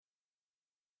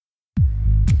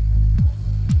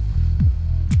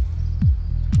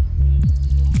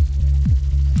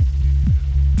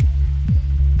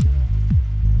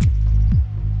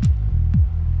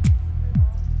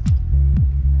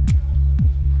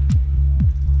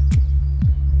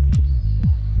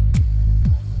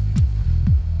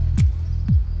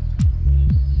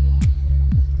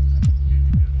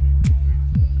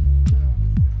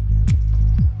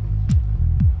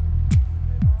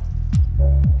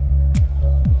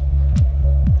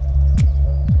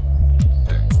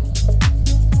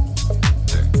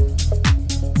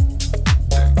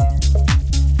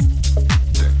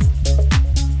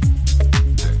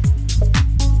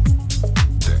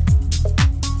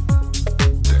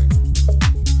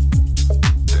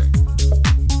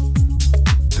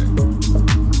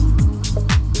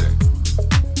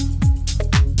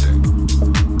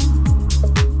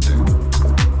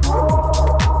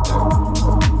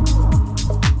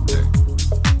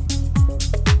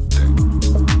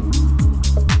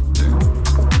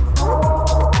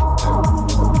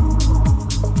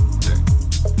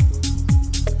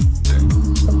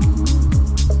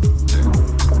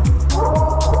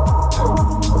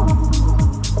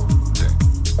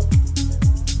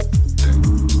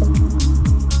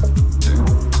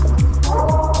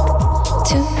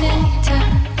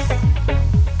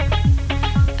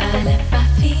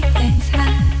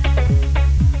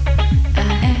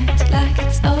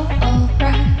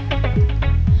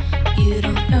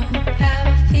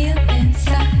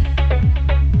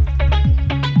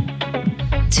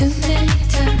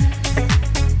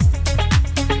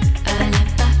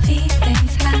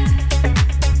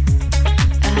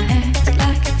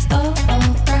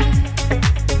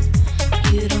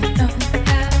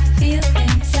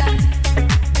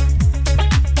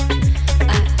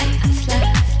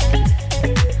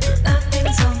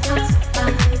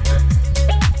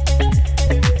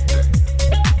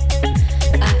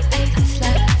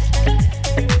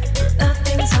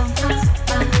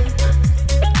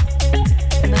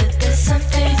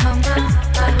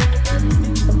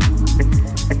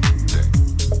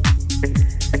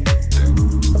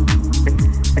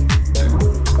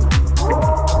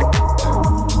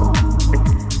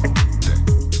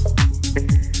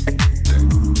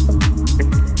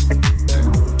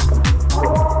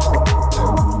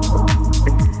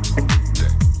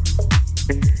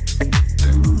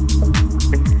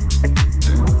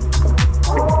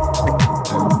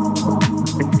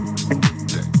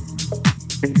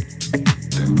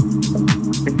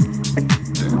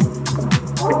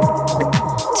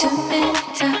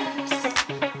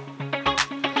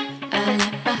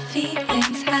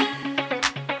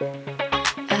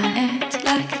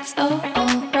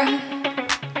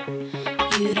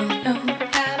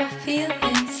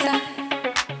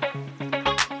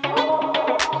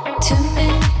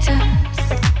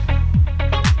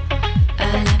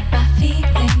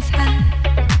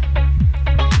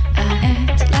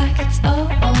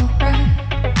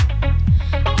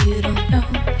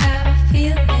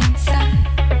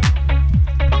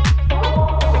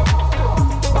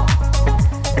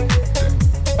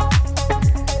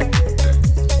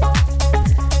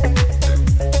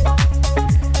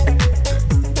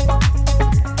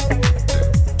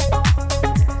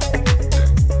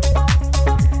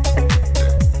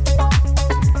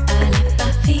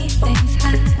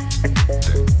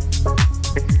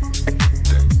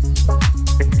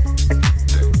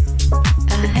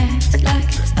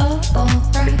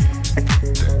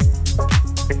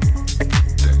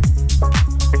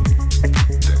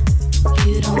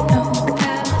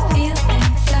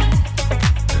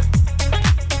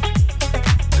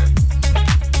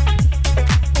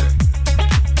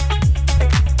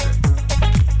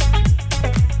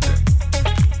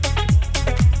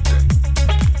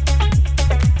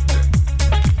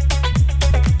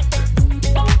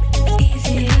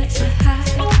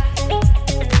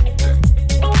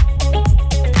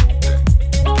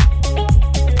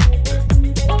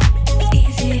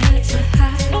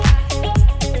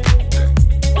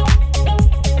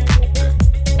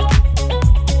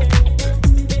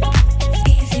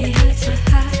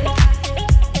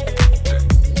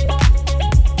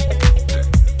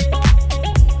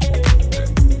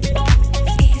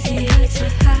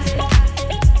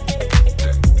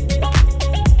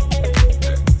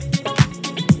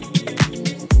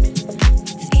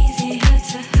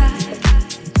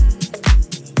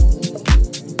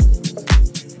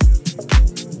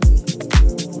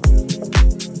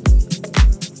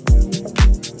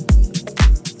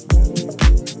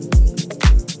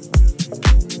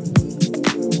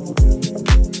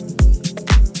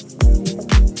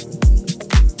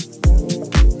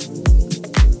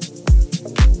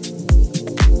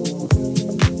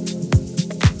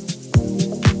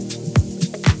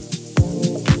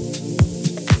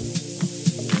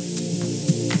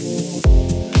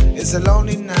It's a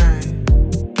lonely night.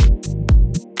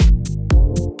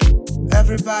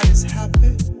 Everybody's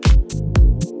happy.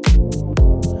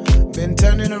 Been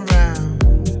turning around,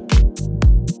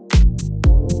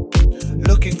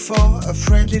 looking for a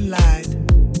friendly light.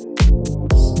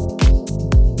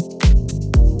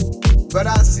 But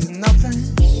I see nothing.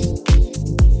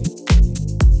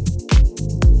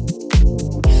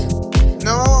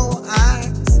 No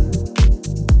eyes.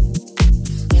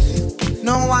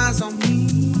 No eyes on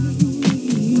me.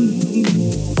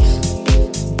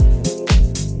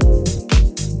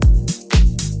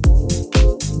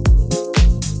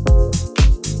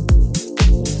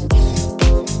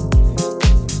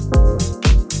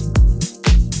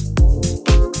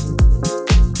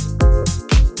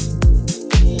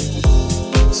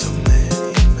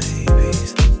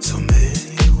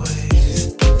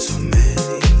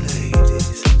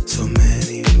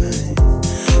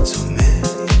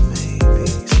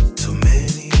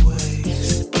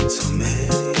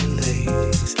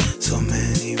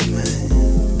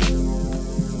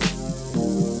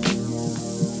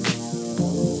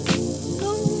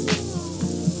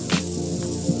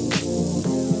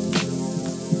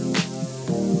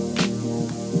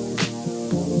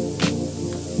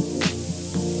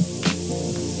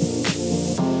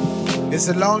 It's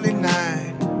a lonely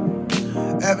night.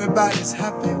 Everybody's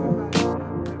happy.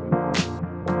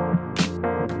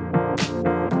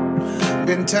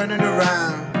 Been turning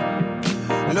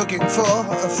around, looking for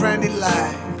a friendly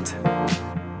light.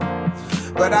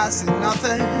 But I see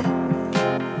nothing.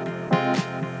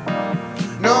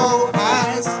 No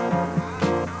eyes.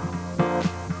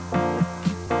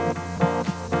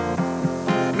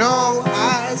 No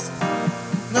eyes.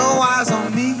 No eyes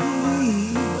on me.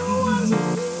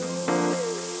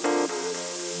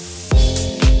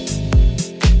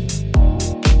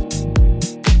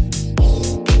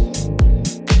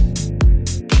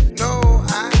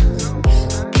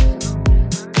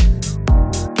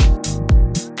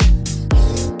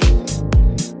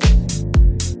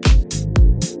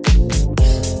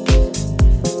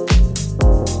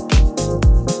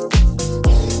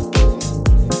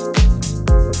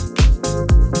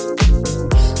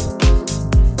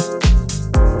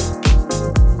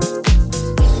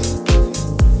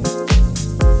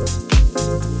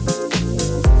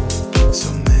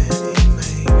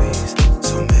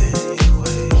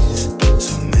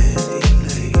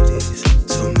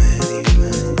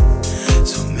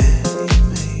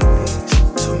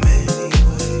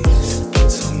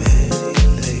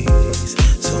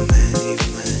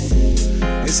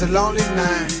 lonely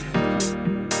night.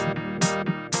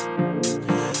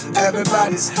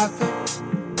 Everybody's happy,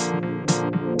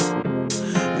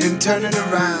 then turning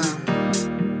around,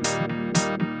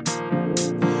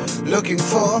 looking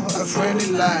for a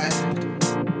friendly light.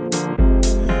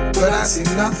 But I see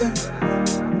nothing.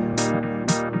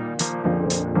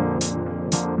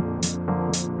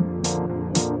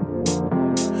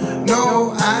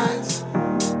 No eyes,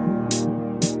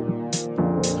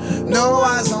 no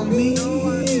eyes on me.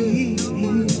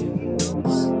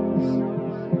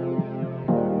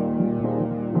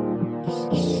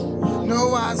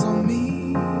 No eyes on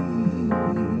me.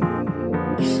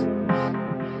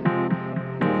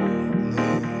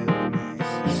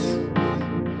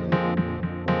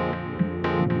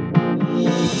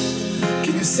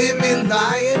 Can you see me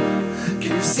lying?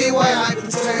 Can you see why I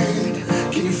pretend?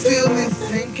 Can you feel me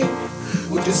thinking?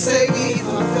 Would you save me if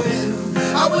I fail?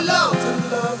 I would love to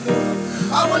love you.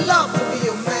 I would love to be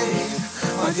your man.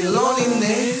 But your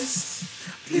loneliness,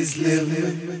 please live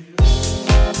with me.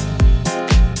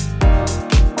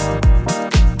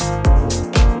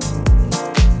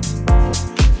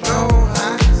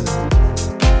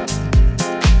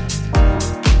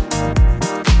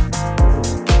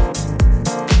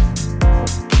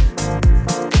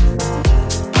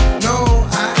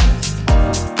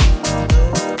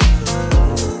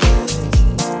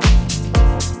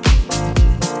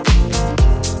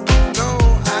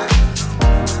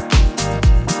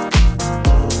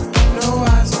 No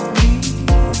eyes on me.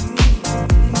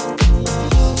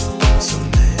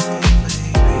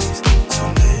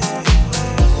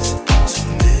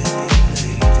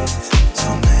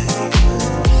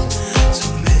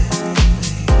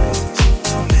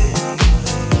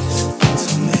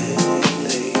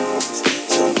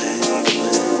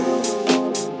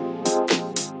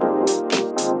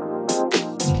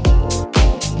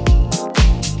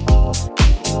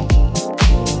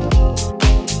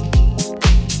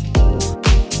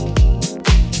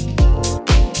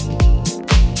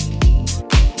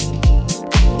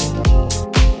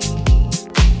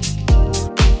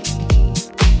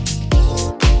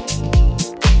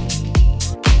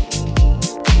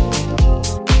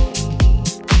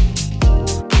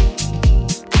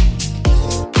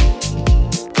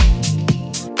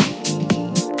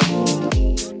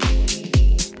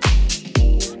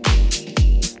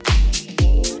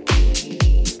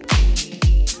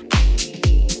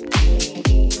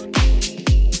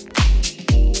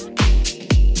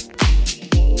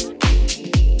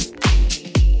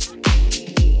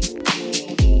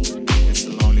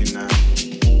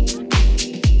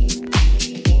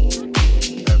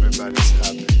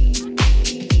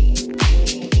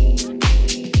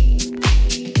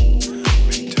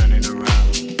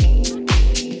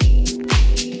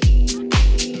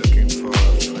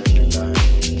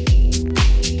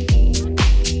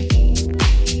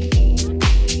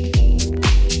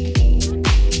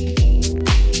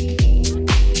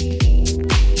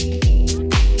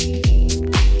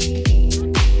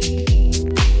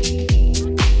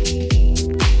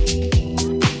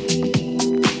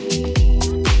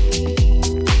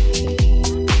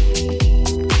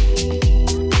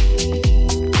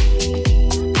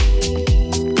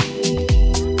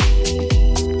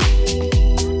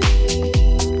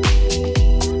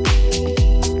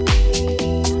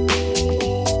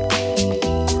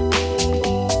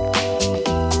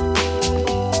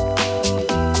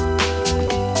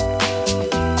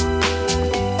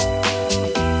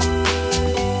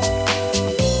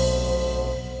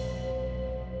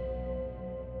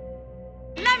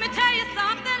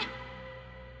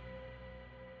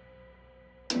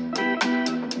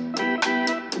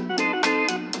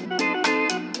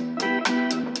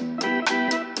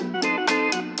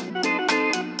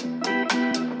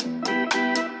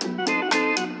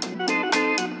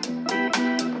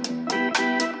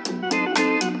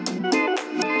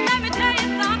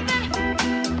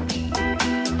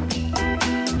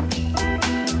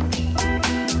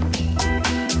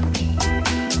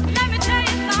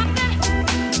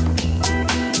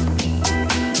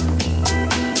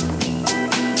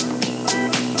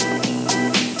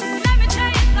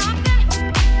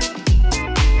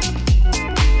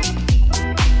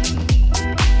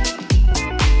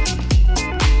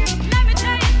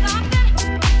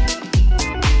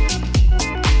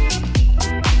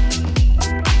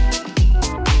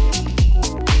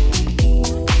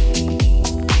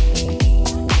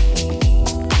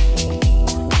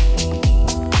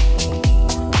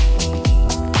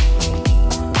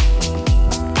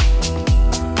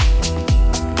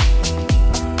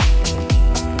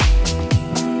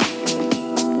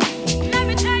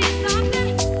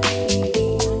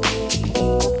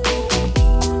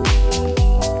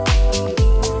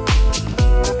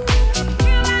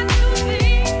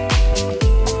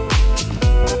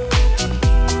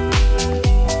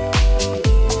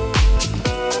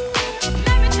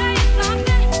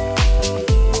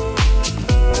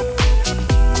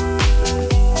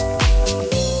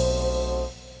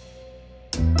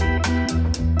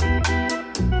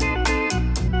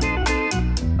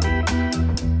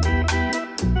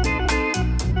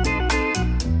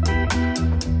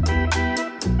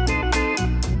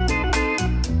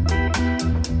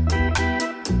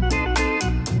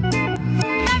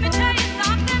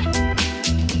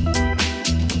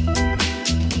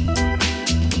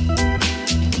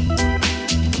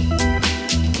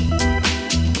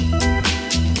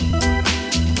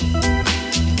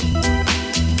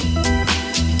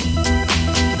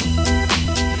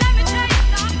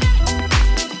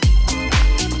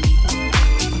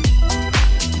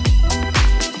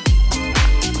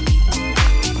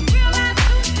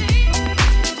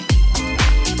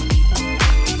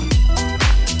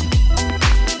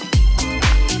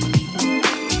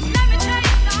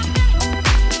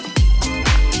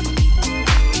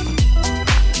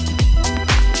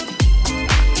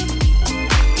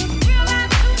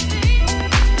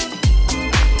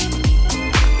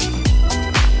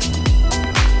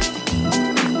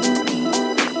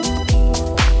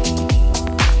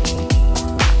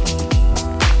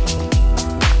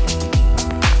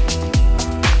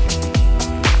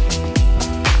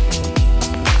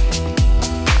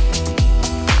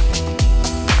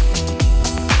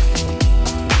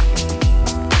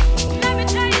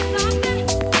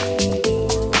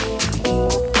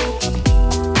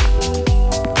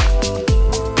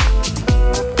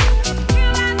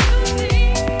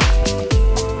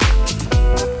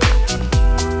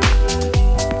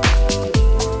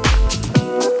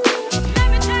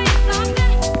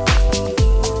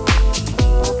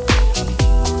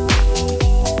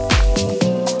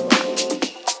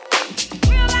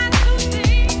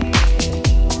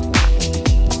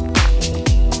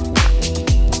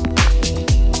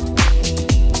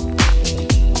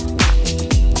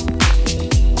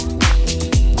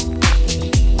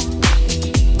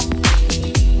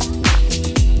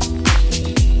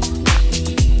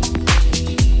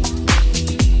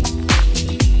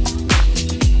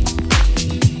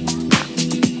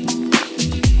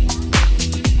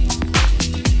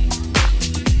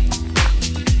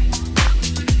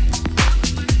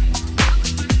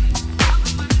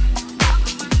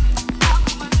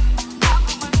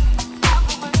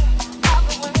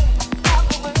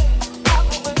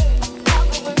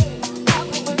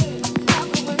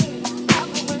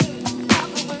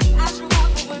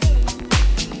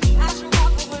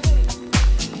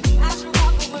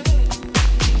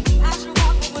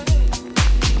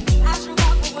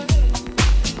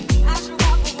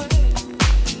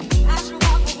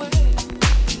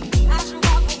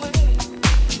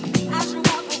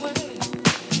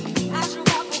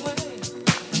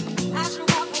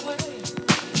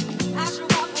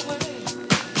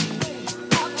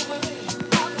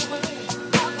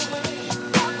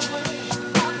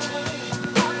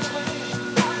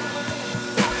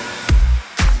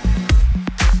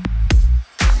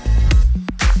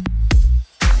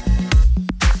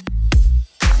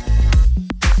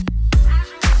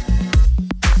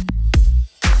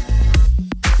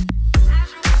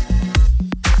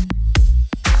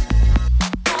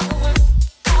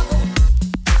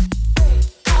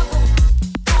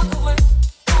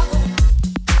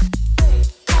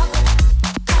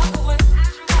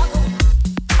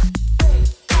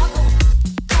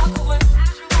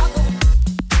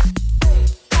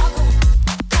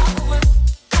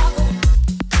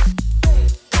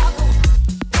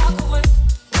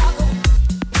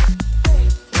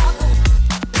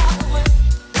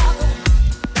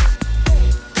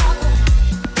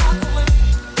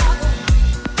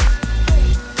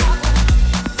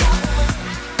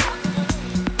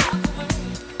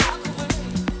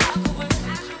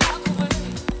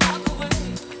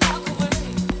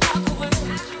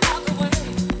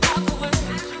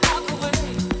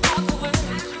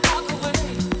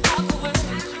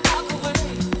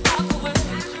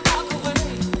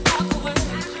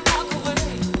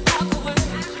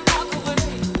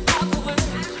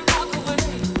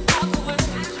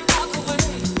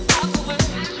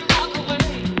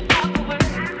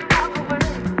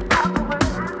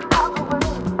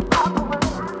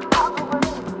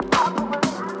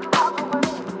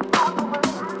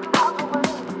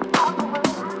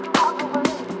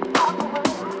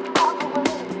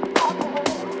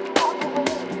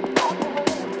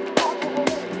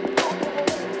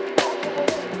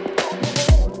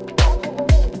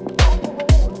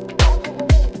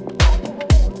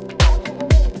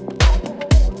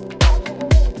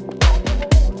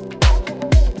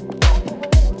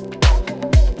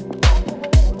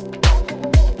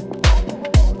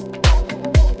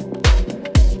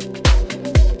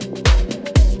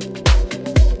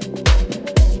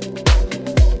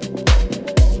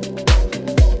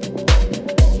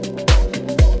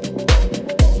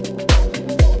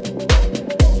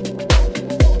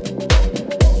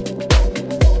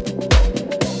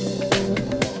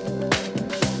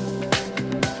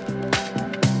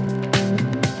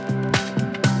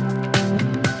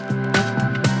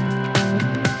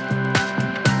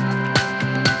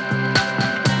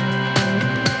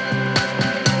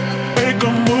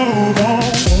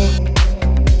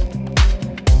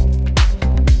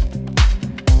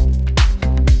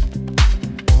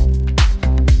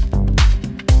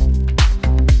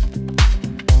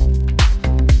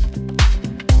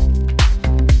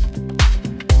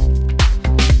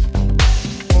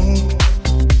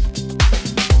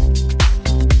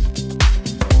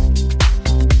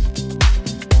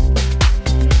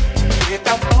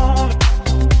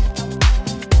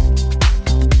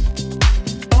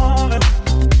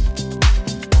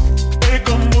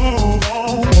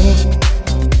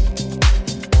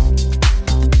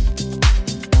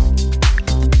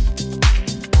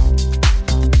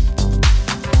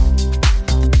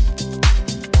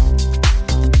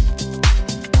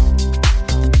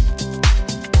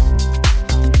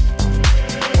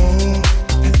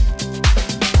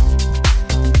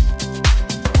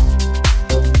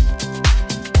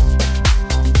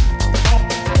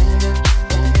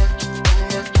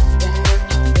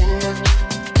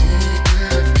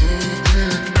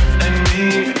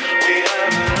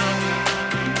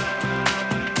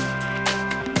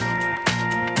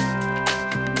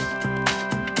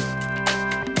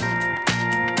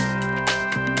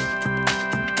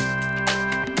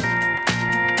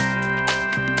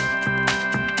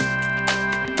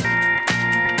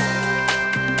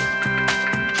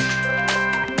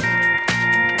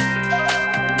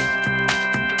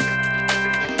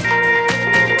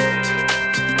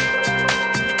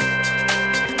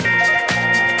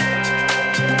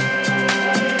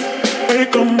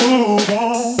 Make a move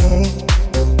on.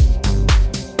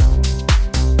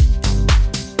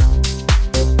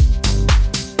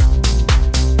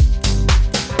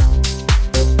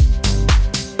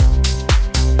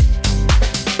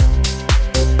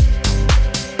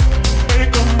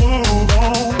 Make a move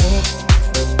on.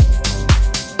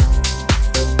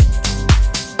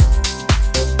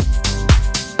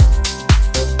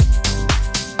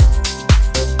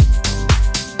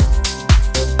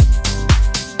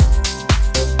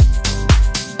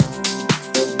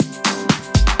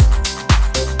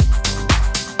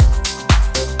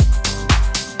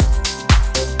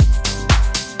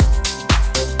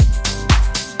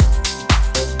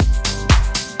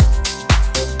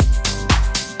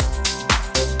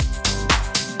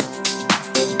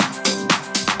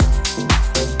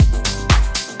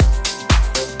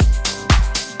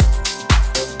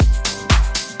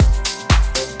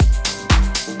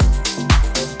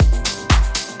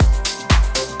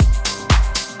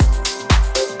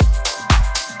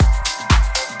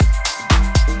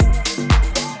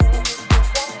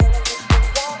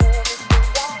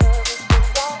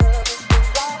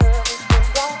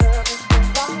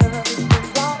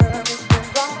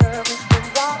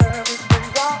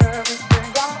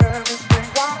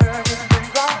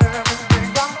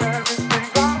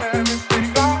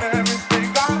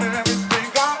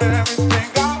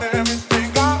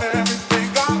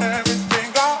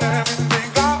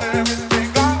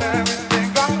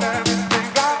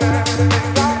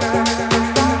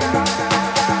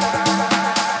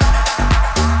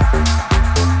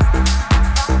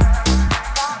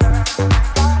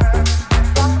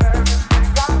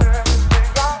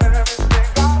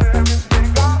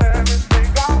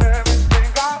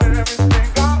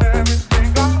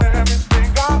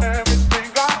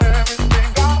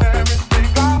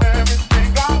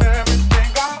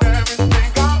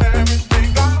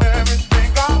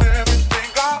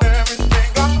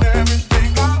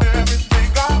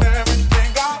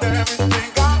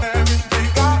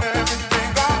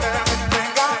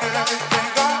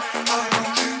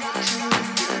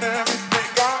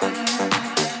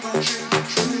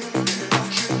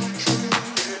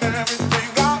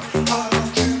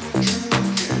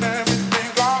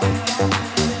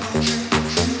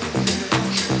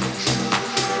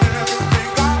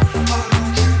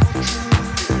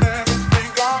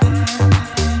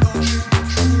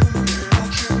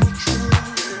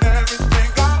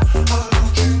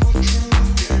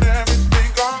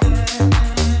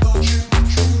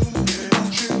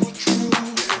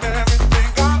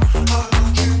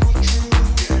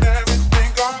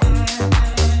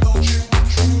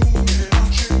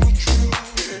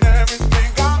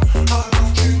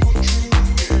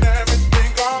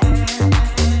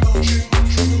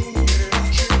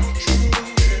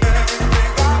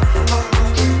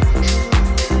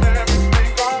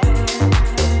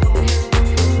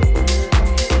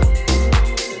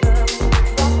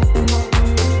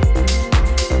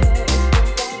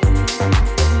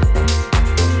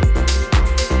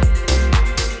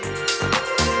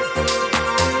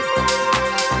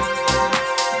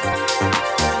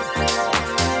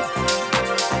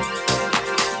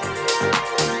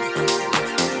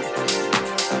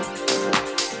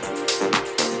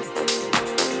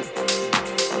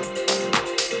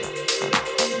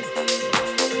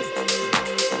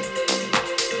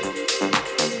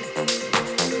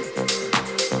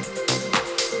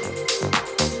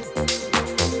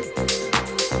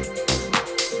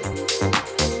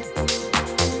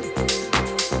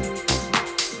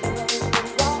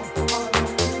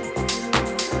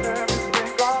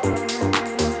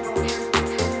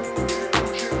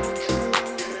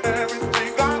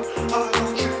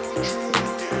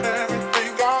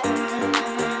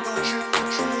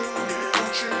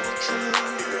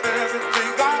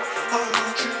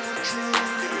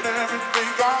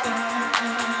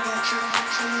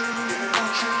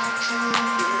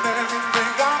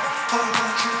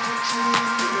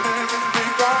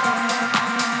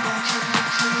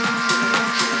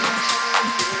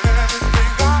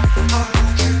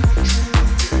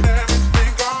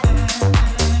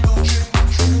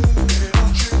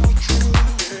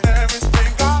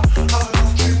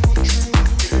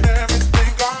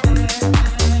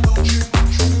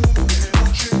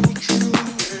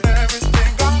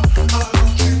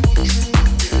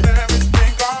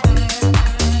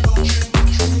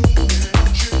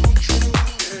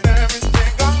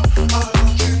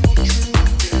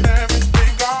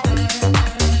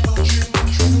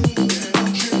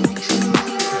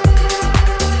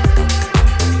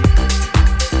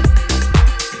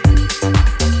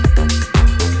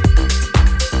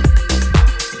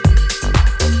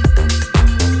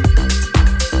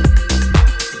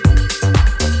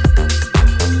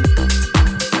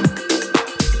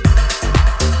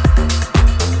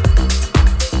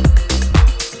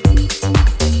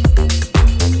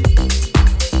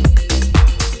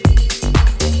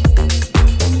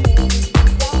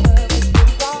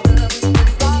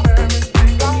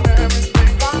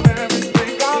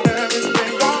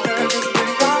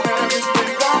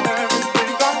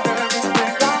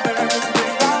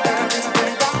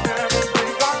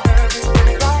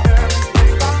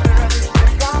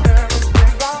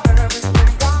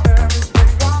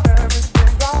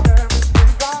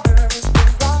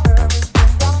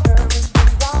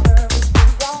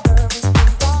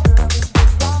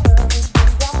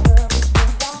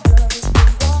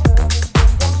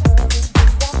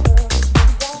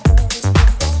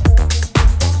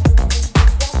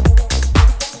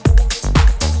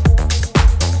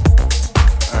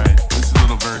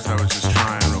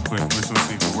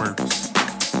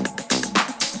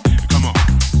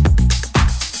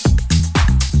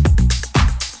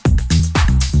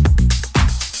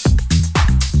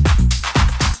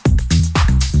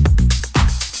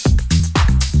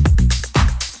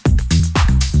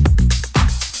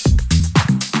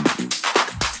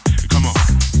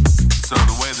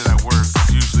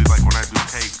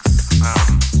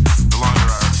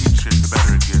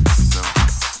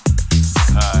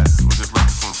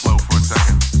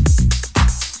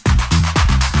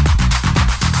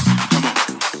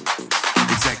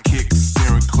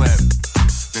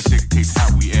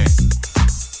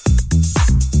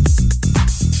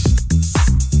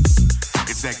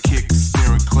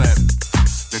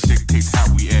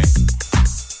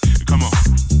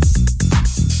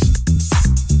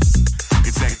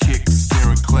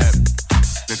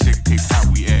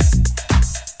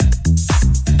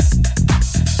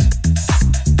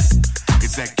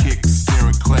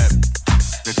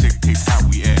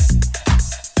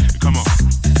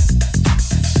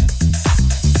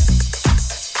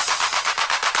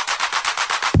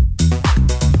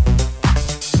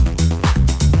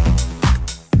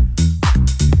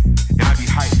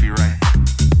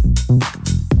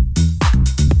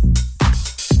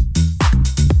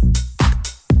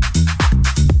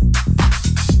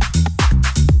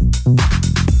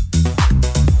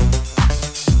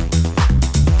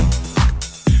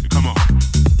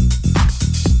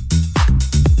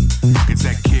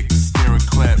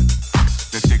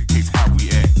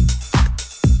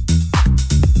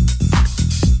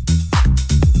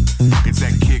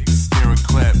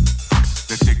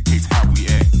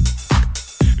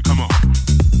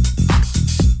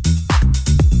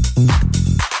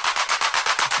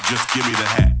 Give me the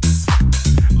hats.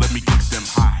 Let me get them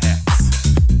hi-hats.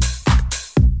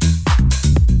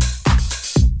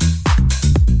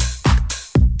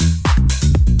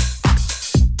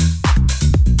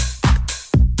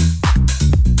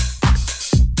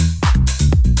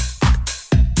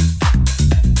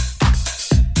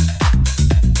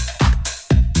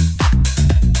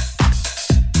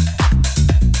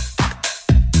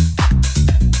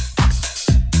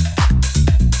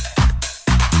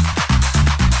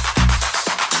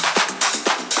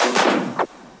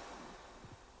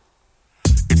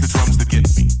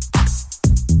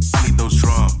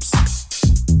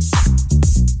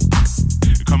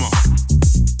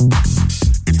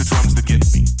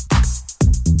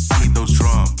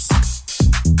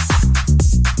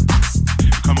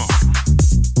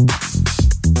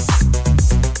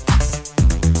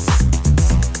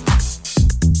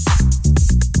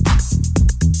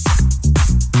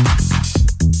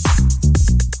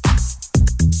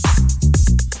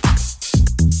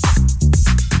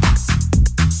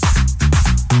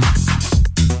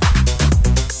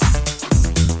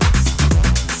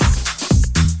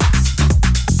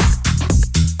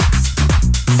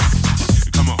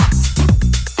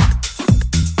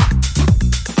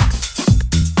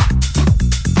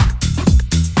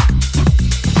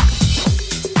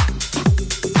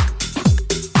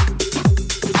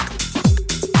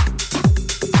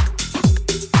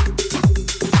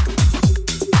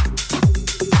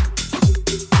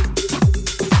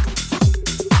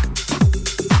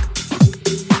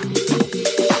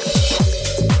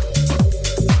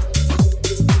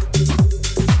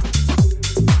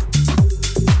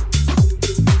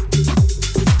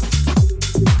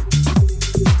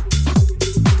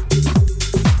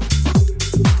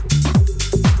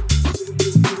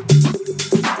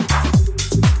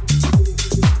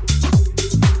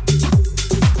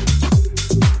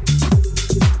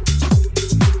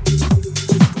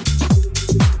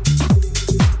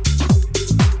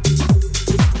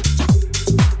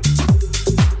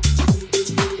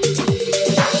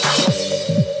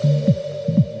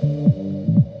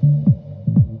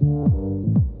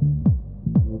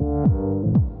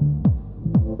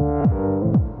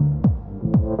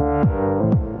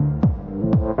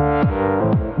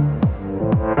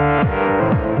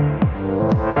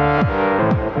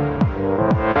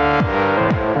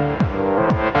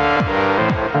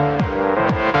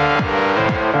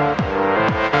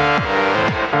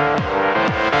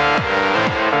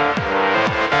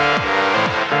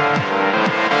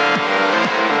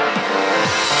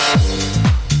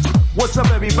 What's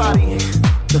up, everybody?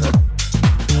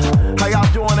 How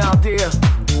y'all doing out there?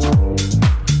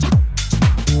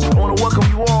 I want to welcome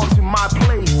you all to my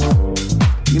place,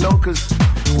 you know, because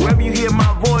wherever you hear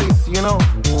my voice, you know,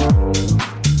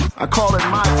 I call it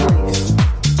my place.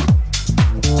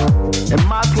 And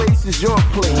my place is your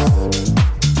place.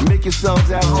 Make yourselves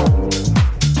at home.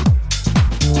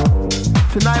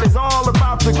 Tonight is all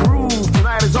about the groove.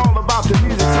 Tonight is all about the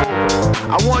music. So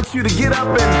I want you to get up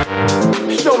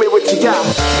and show me what you got.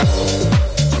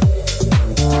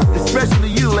 Especially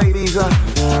you ladies.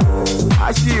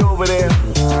 I see you over there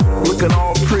looking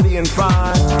all pretty and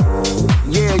fine.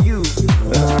 Yeah, you.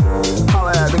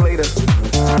 Holler at me later.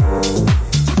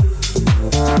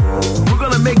 We're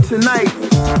gonna make tonight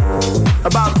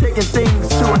about taking things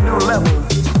to a new level.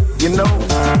 You know,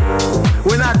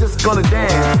 we're not just gonna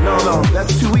dance, no,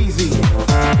 that's too easy.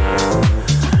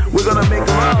 We're gonna make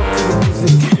love to the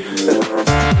music.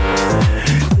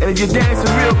 And if you're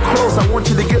dancing real close, I want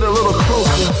you to get a little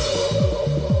closer.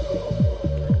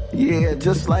 Yeah,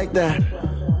 just like that.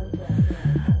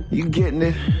 You getting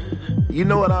it? You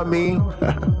know what I mean?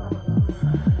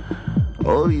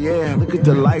 Oh yeah, look at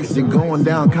the lights, they're going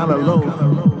down kinda low.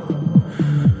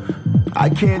 I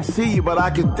can't see you, but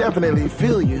I can definitely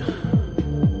feel you.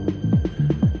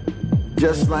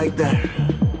 Just like that.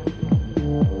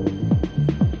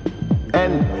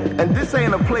 And this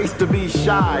ain't a place to be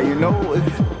shy, you know.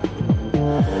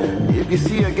 If you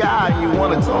see a guy and you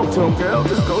want to talk to him, girl,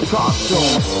 just go talk to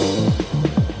him.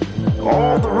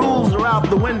 All the rules are out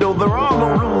the window. There are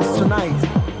no rules tonight.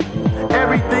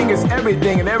 Everything is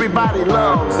everything, and everybody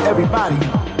loves everybody.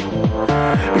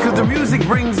 Because the music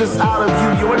brings us out of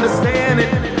you, you understand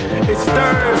it? It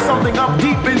stirs something up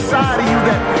deep inside of you,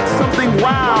 that something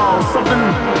wild,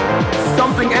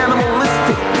 something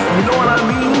animalistic, you know what I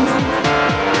mean?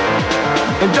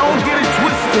 And don't get it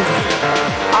twisted,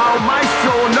 our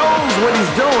maestro knows what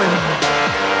he's doing.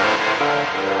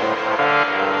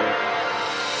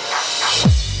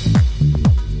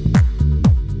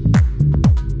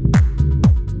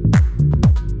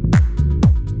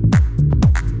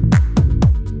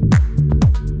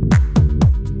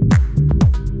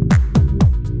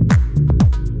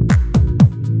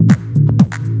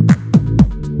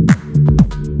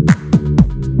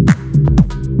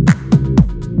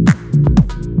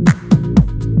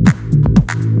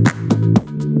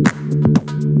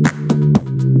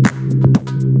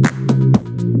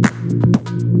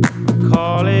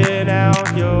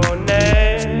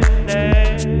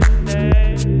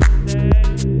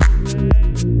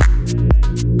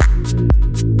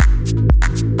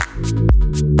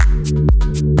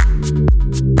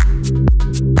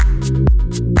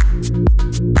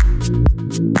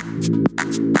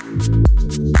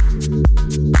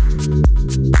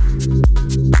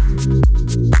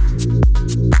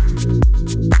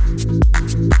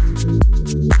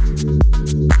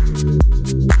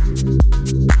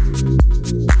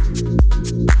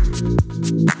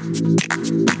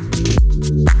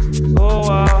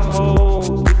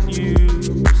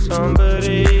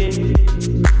 Somebody,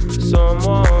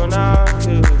 someone I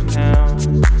could count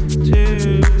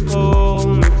to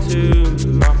pull me to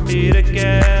my feet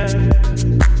again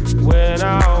when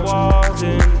I was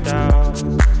in doubt.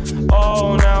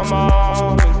 Oh, now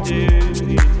mommy, do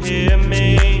you hear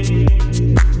me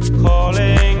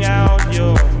calling out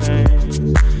your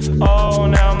name? Oh,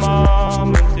 now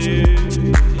mommy, do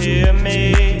you hear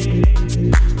me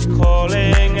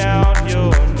calling out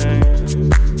your name?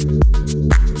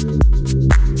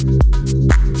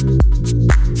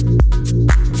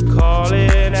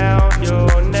 Calling out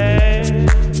your name.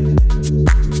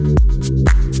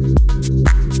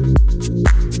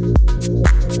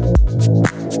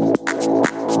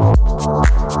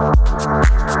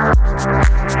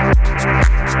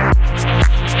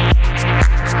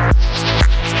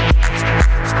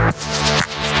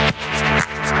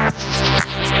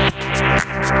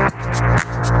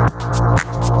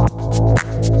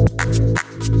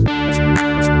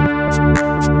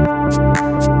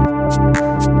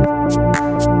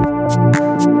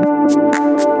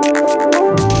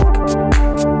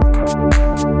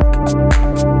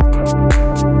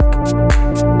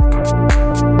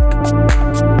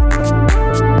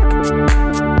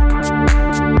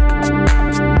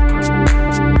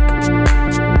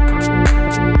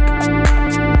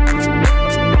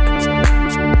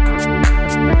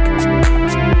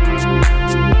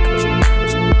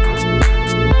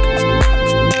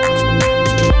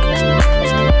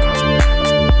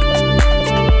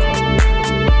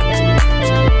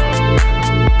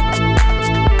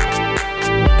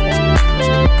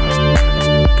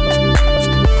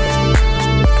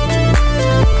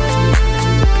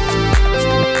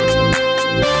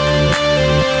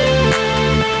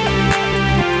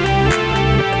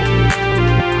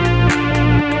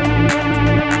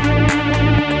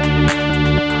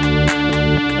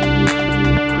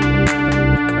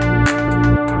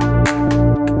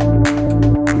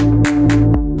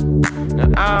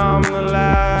 I'm the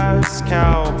last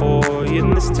cowboy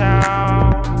in this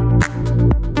town.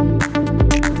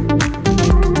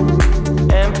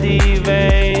 Empty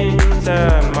veins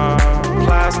and my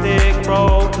plastic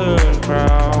broken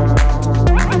crown.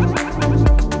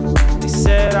 They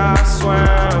said I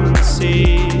swam the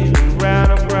sea and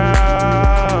ran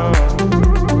aground.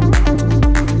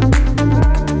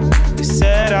 They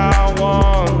said I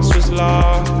once was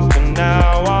lost, but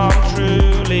now I'm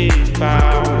truly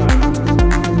found.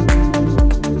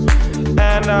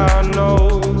 And I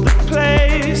know the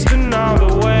place, but not the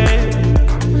way.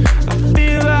 I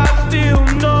feel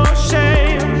no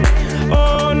shame.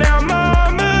 Oh, now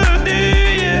mama, do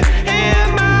you hear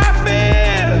my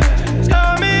fear? It's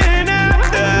coming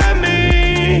after me.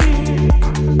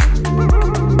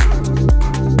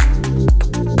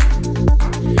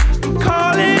 I'm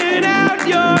calling out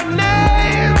your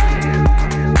name.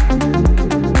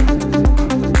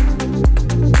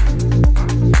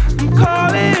 I'm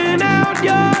calling out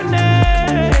your name.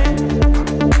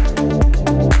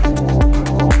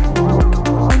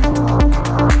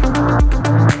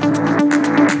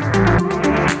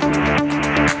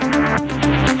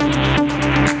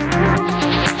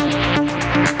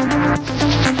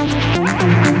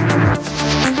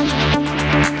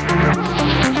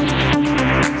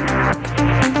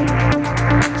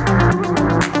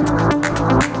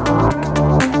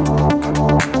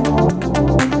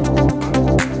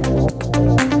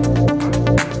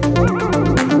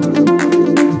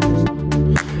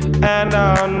 And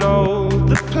I know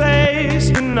the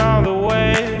place, but not the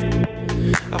way.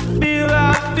 I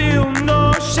feel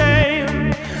no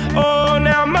shame. Oh,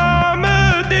 now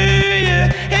mama, do you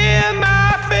hear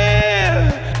my fear?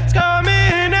 It's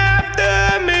coming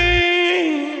after me.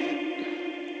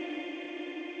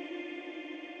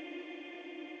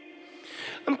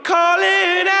 I'm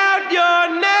calling out your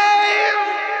name.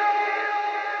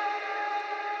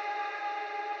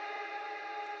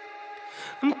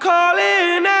 I'm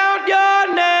calling out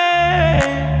your name.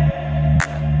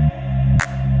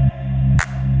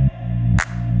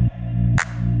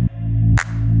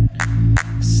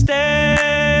 Stay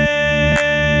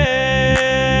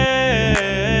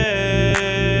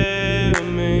with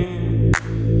me.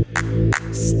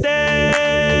 Stay.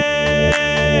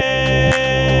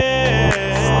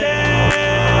 Stay.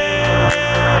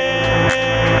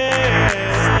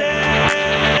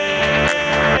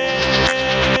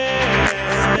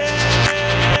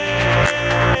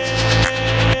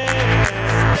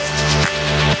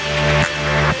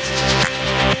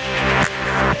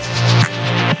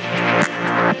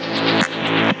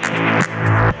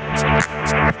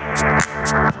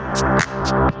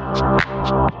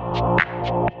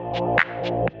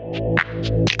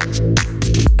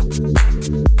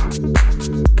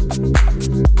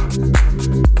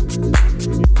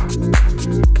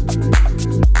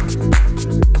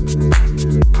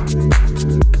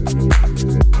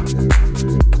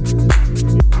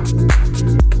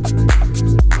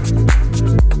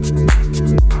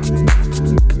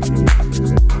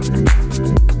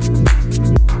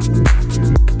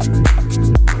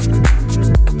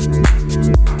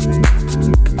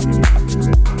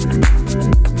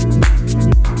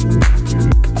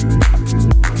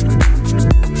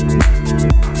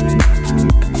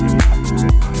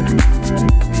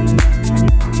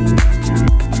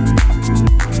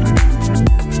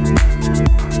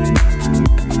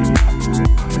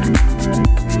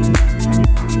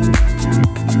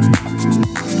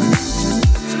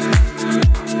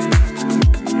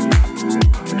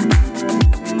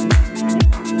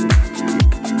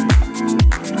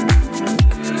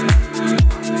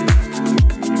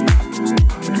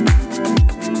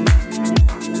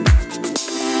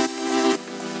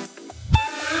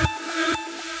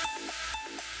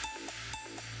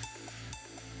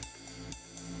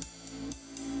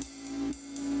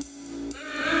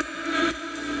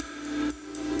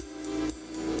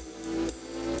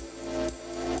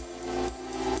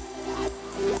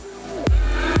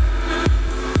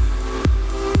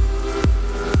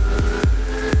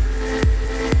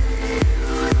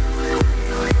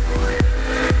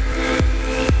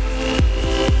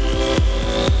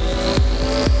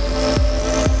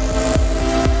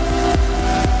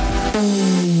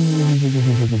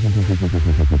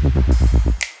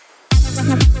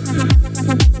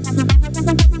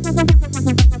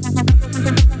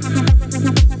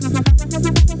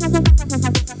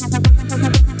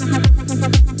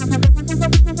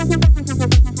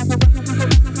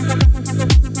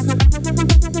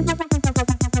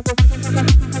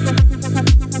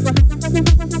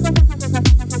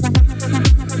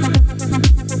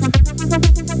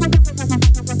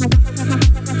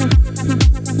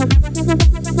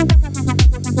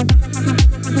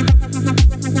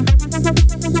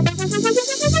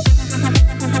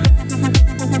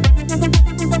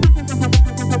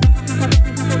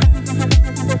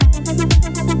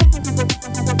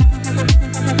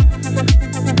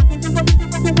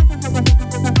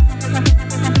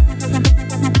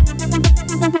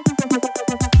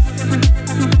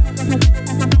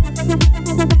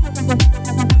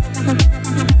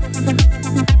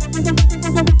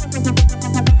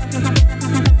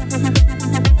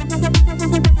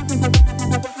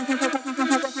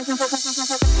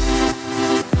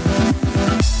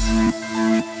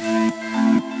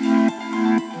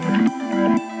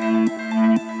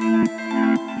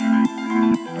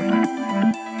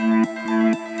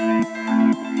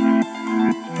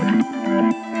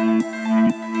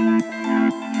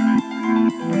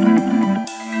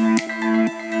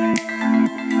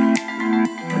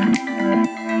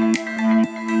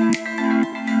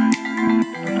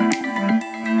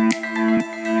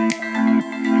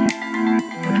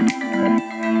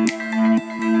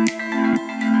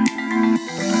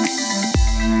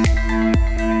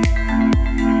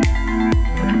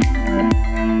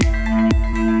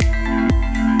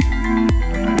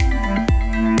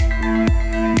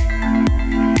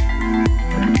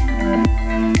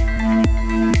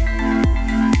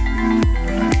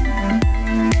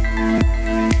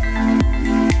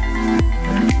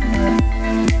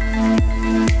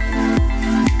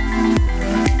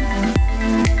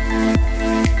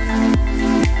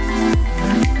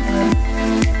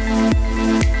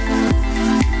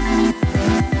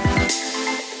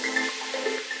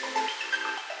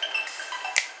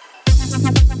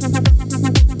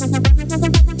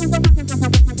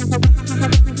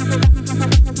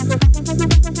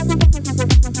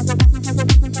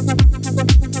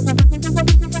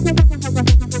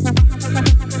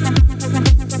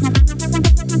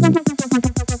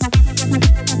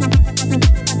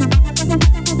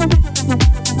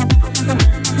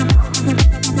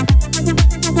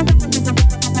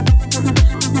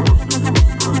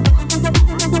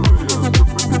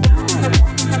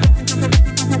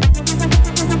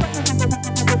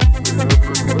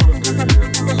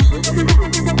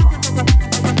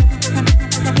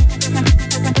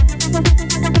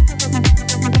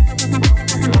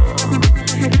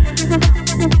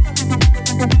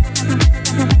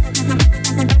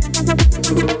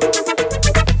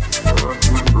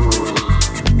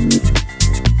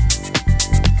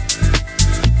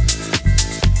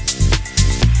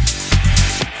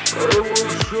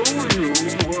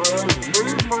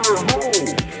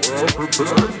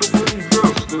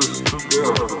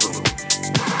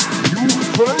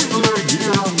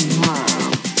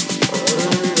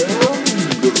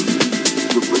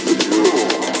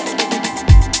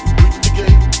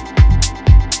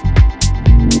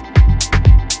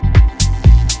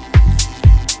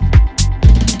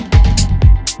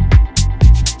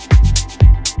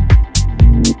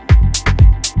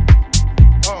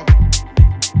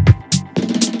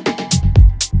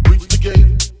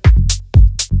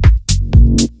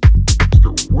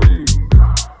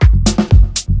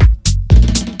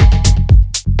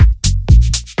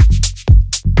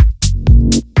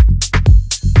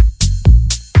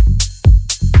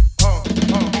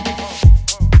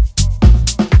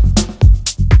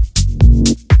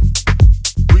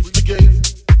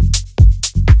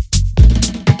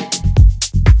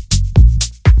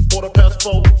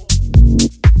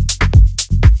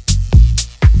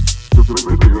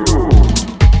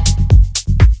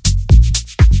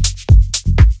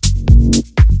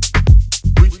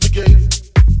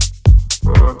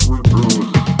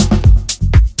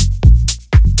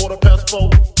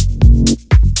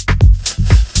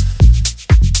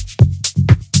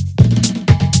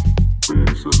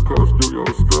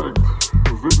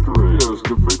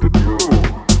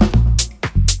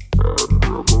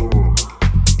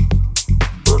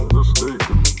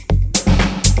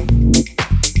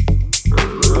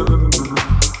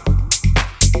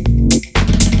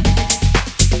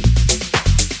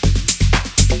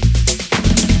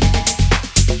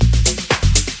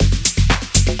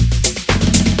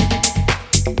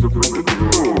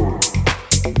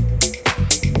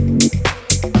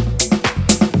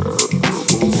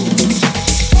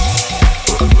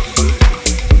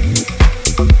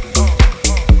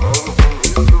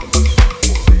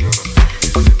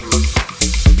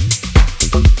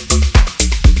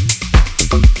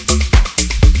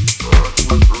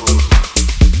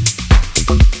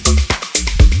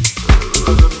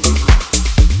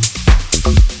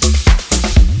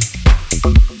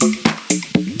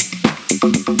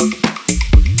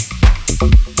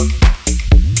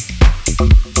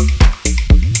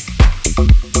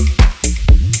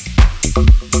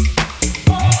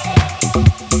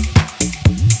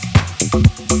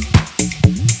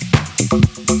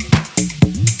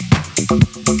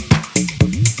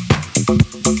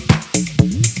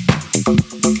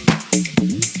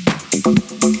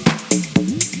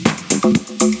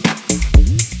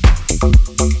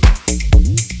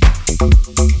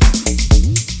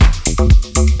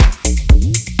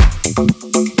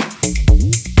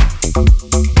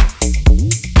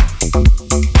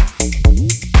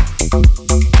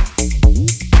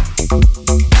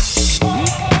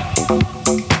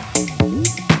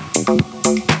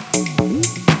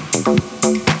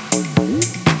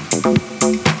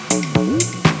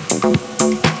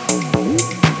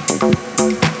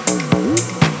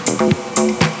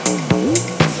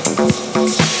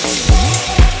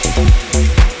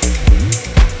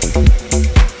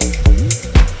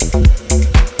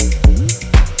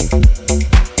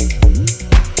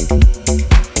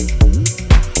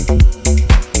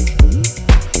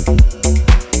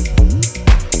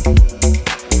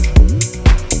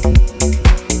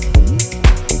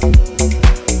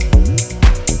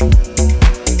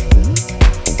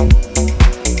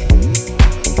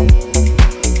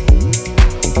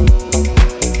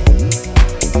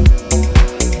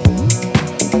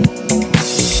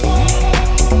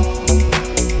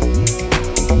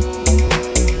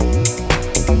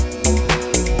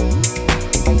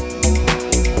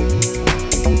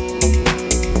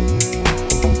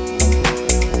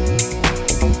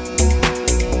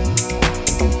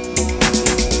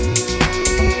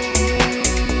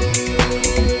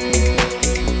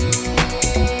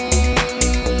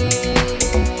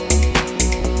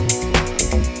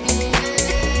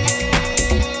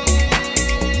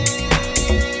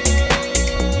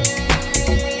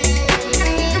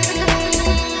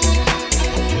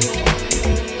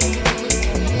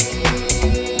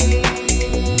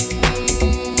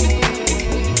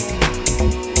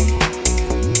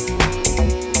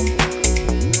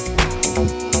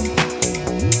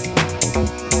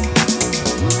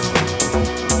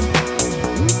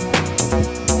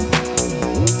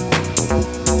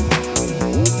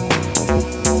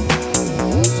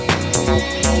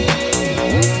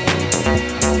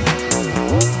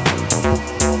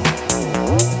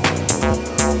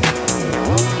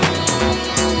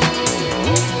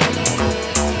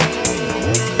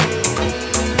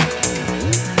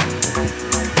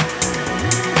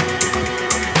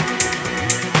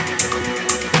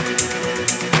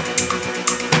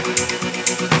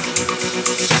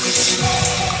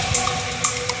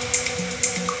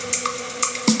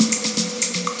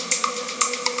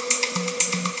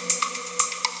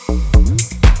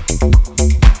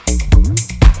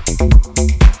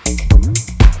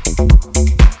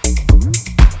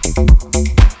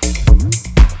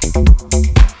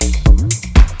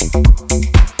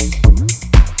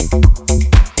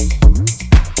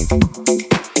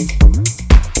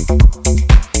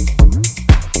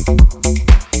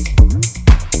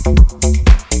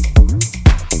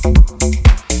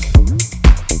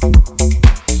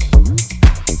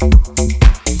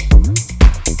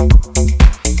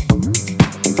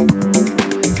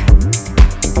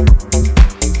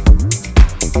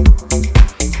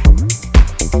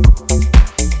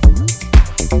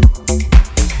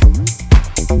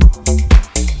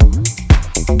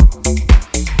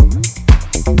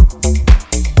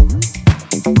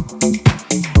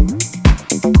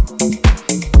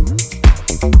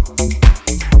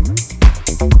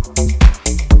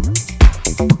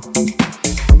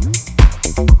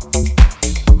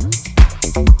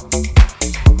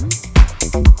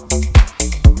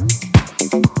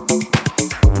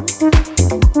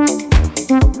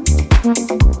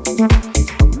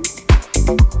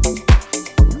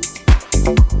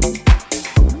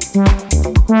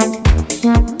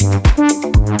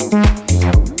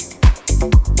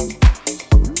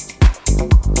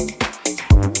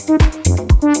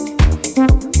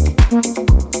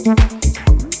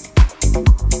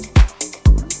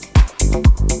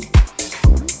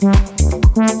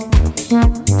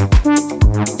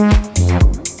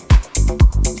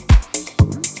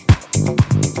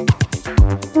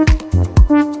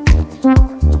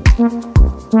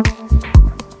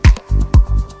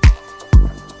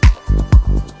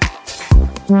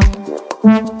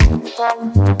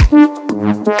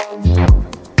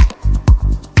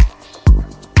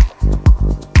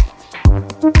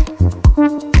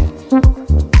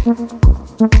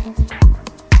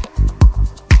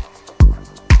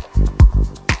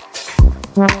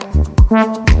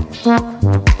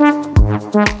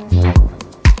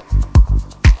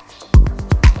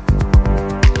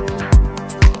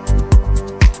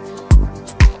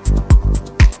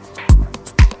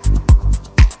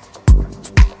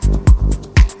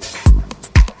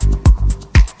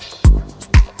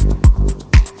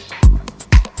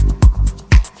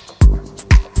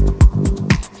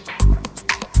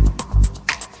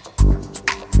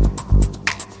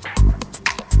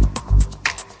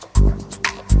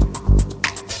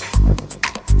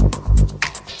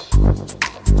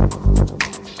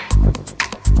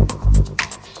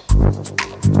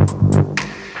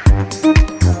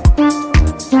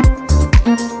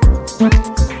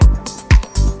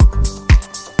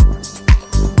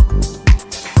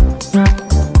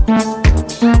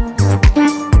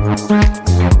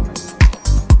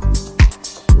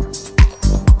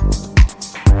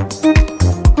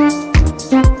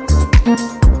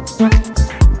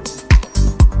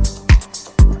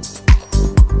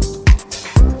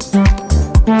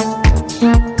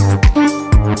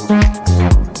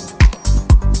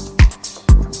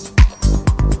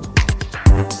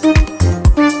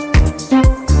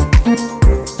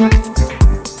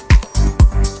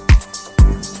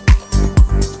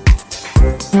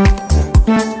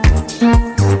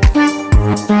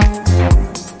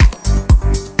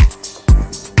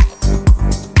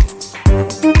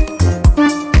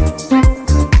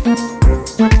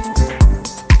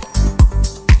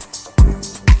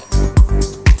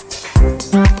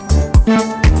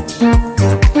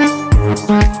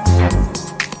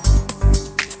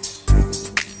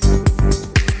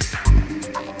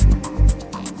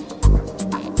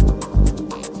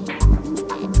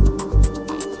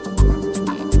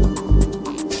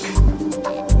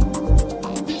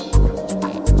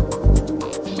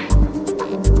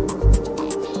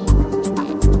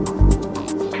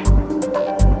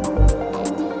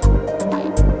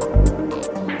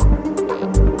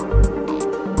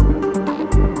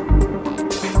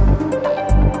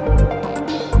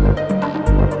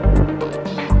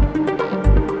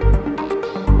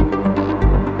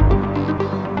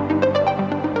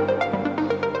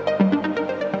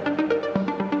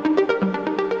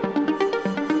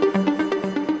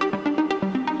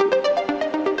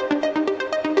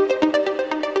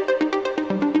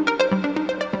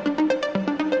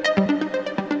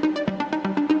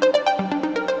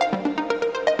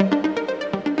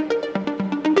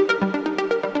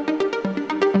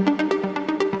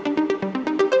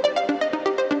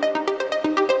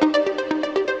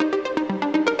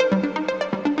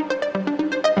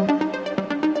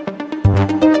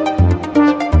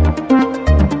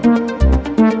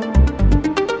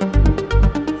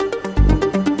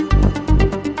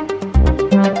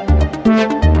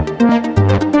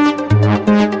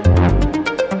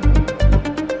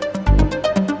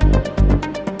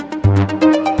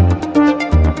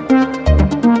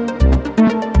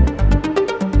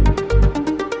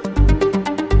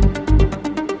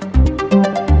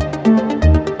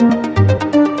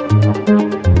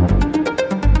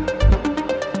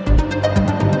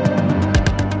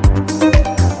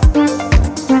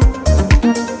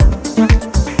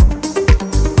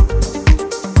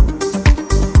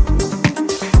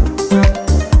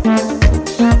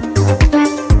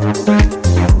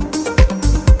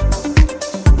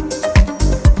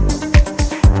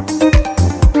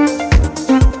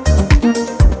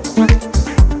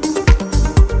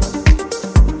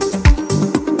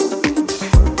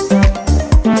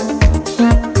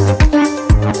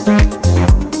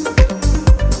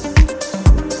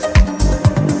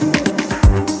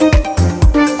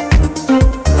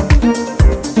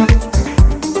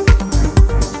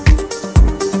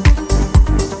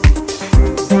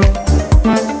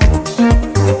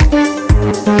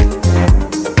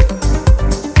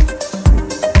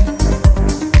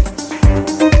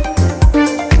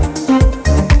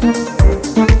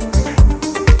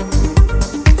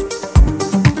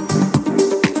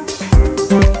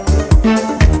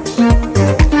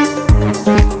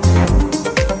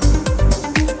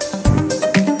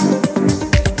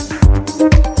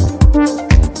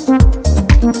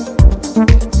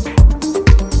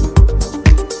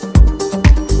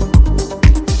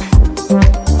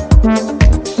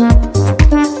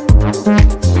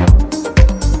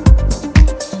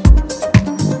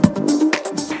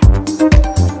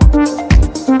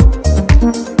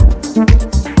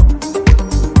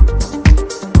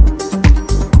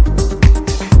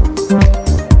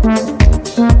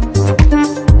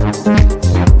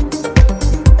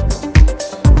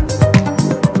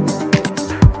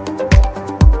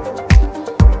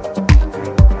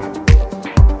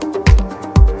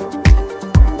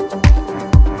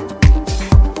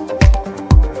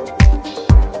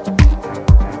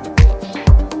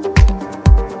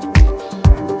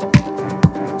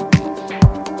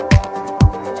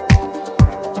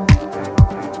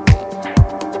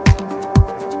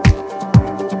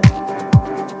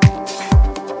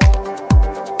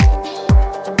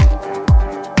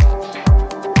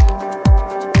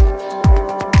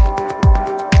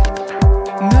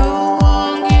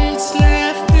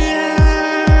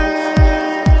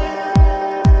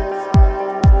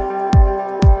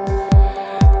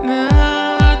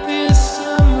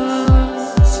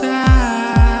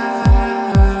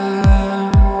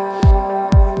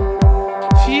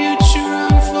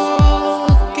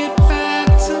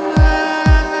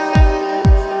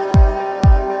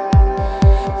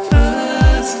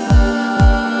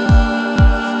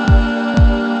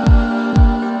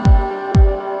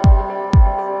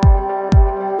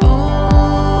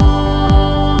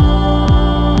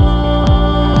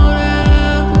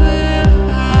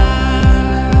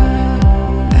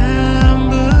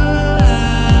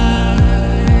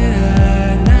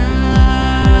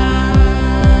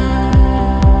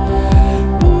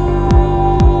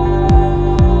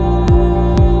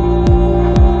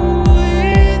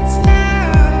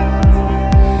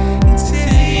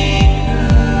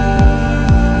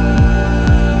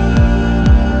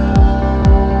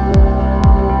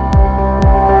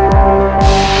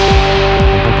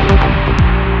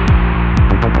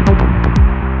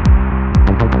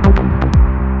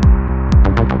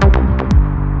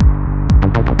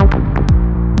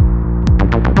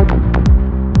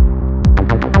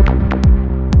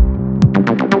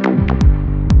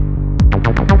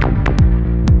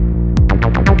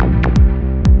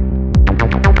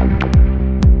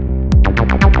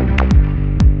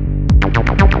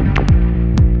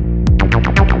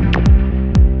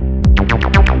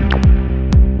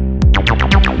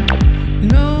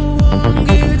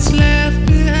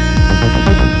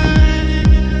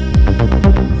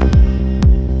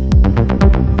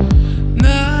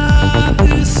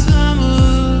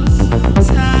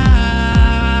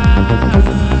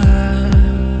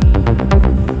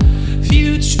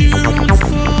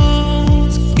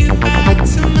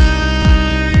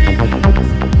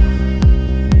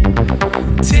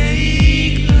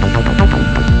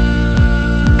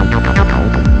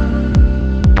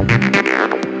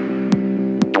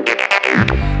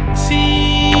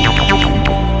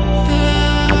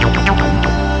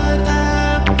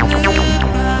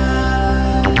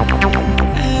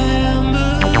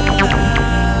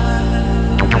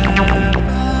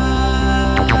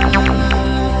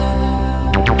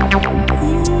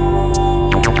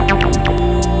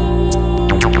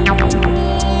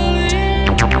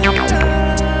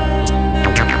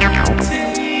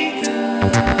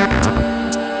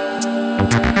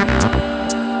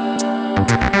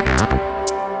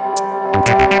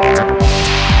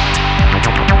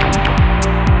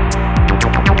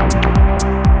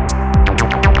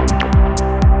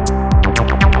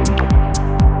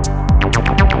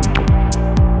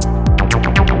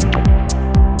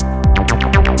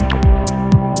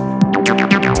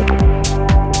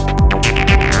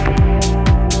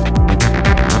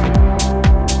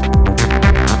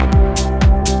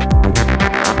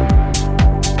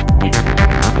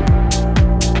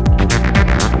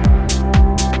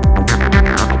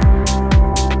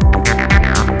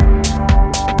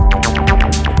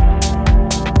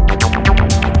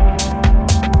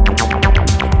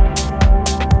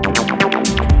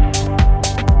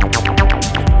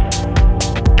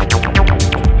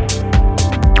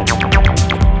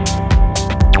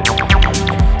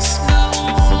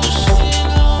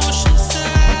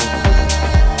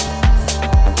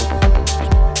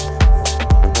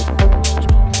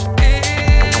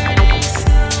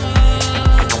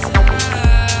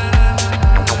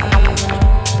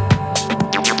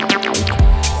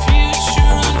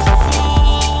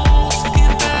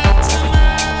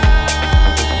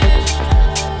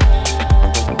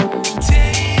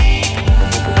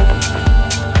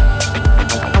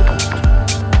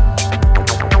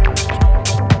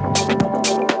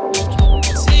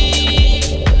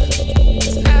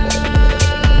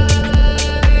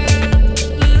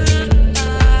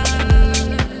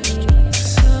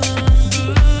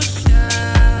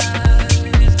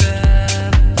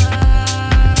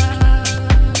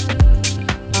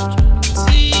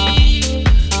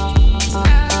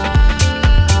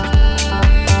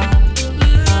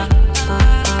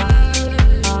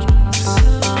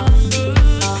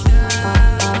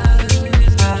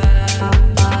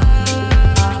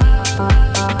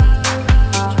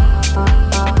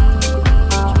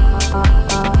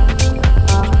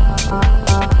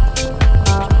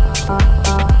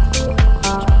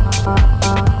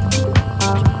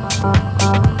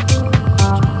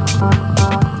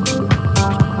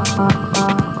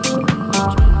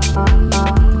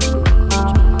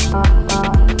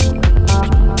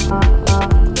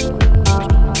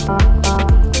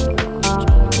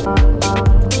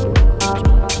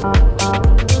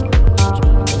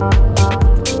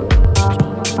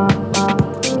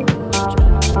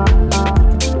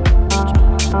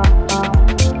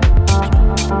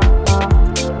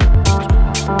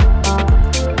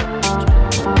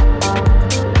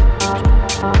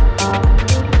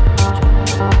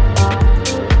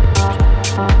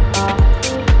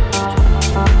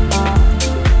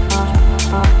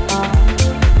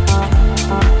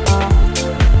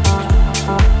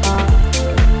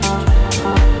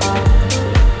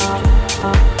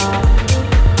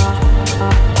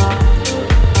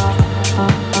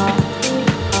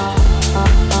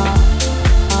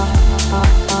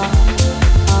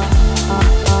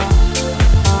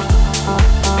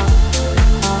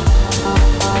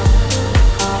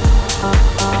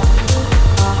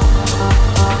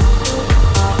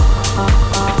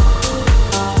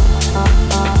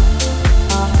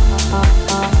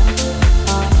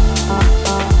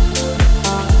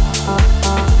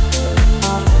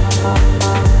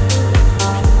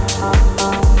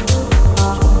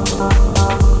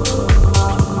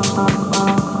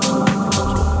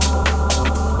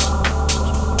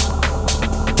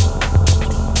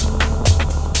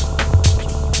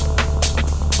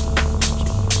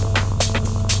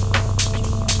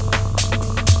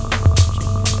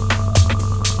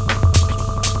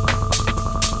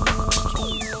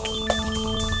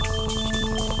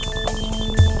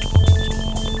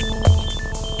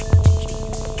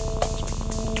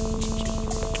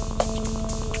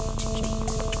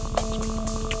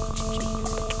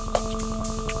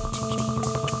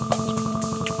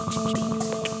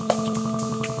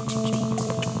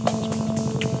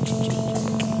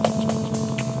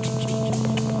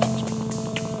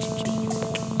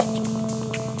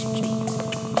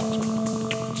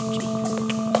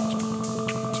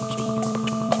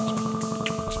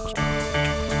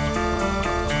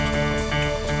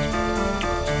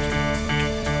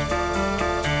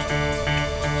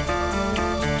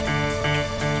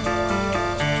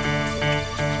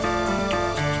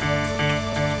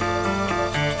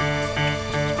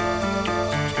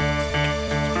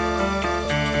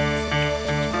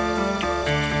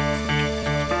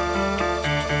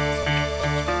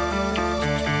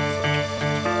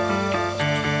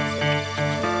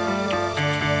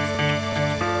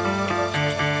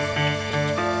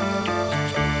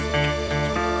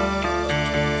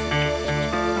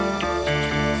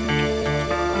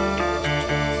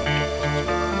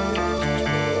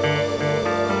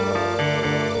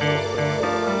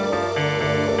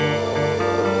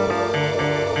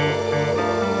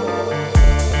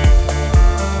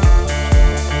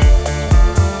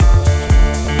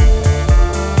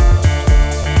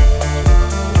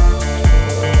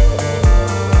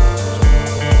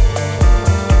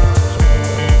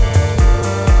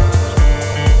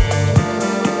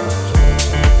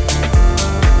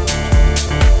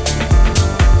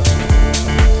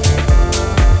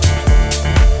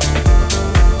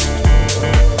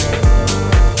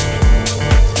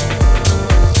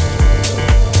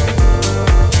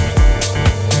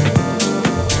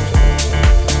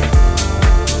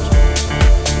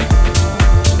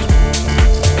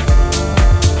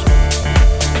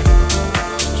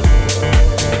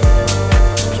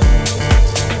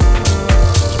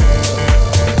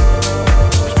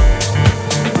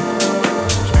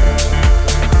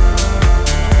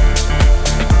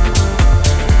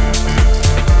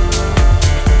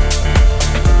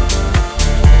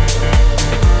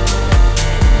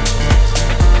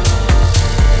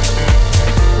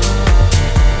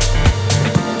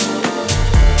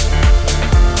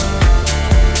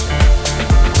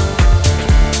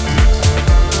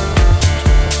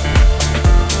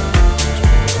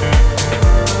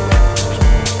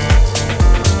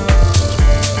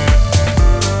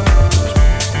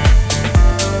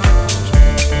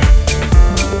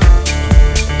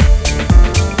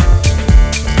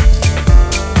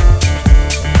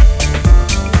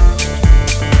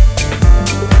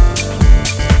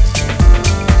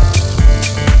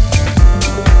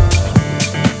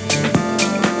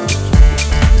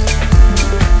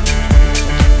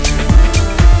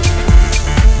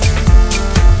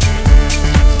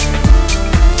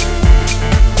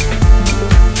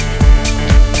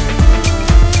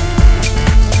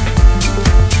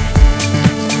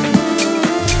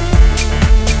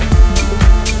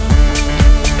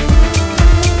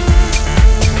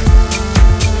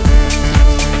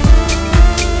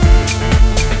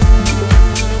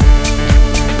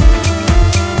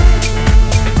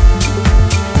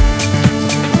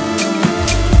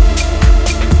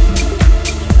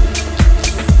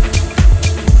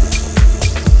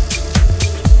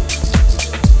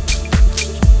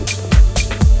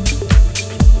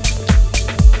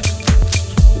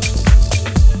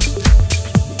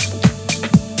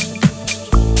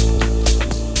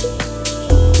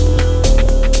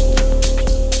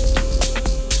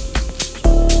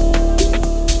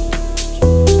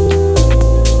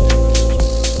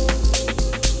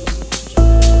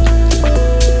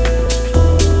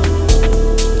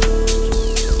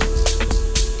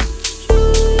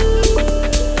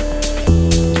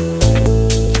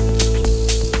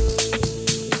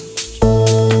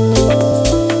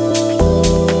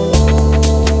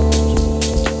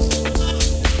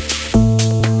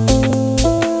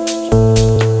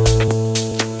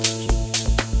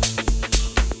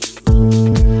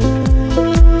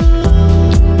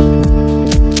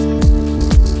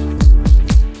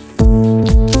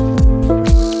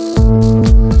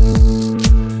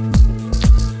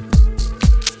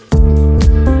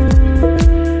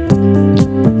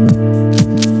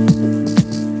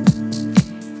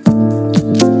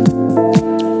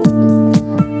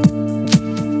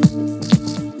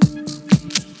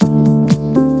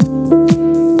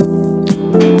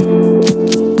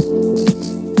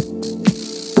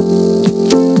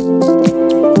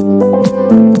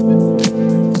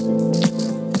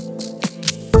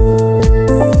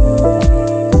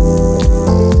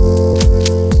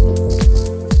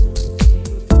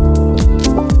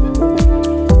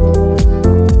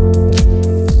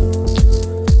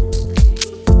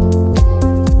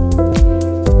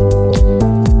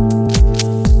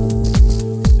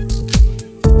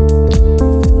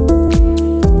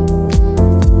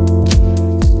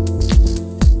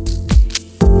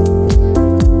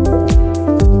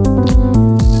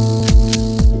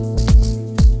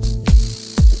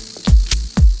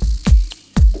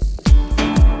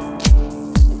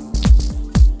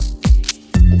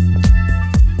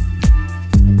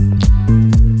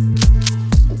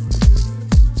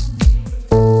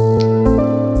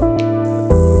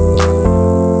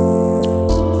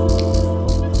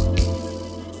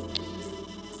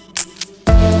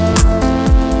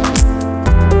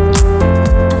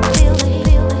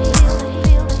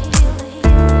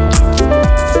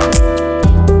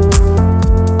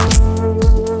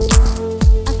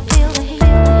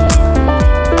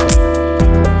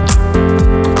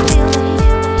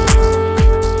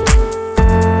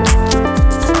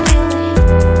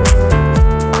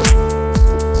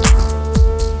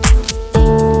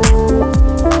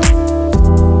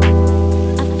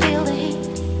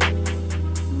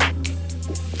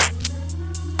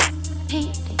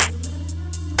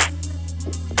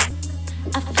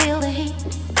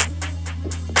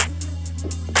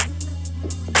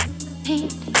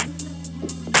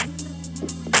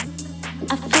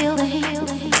 You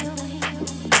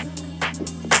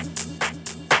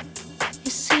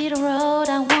see the road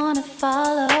I wanna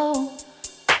follow.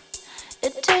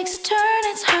 It takes a turn,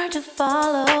 it's hard to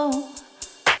follow.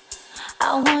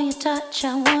 I want your touch,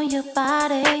 I want your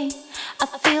body. I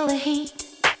feel the heat.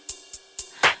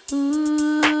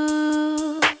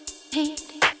 Ooh, heat.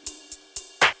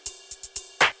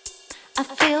 I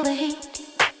feel the heat.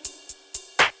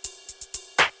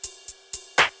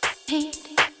 Heat.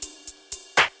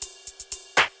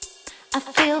 I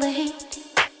feel the heat.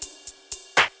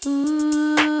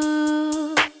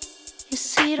 Ooh, you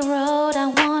see the road I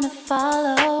wanna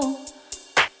follow.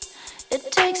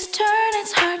 It takes a turn,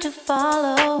 it's hard to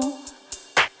follow.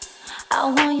 I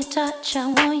want your touch, I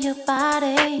want your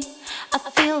body. I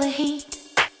feel the heat.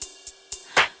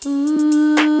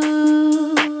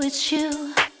 Ooh, it's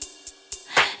you.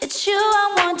 It's you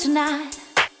I want tonight.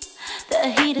 The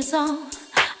heat is on.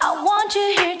 I want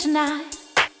you here tonight.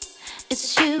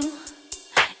 It's you.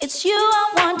 It's you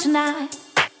I want tonight.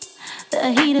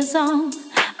 The heat is on.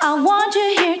 I want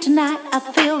you here tonight. I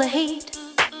feel the heat.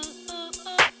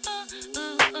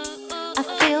 I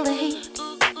feel the heat.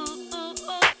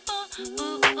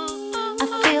 I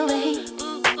feel the heat.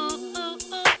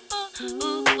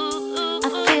 I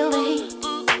feel the heat.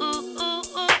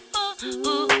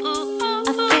 I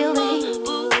feel the heat.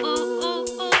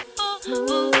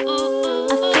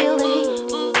 I feel the heat.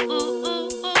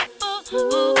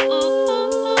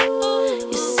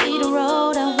 You see the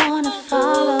road I wanna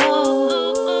follow.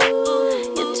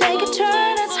 You take a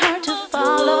turn, it's hard to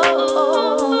follow.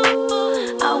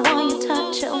 I want your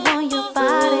touch, I want your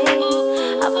body.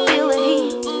 I feel the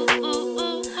heat.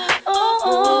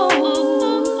 Oh,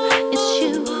 it's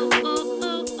you.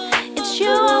 It's you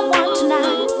I want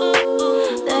tonight.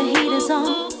 The heat is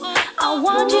on. I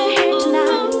want you here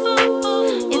tonight.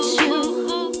 It's you.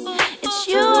 It's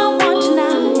you I want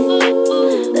tonight.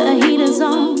 The heat is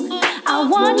on. I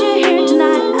want you here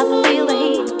tonight. I feel the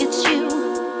heat. It's you.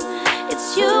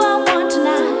 It's you I want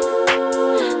tonight.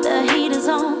 The heat is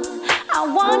on. I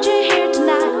want you here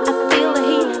tonight. I feel the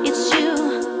heat. It's you.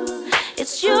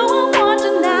 It's you I want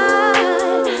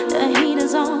tonight. The heat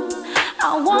is on. I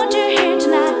want you here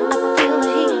tonight. I feel the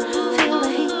heat. Feel the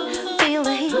heat. Feel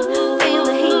the heat. Feel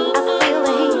the heat. I feel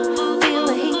the heat. Feel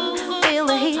the heat. Feel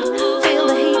the heat. Feel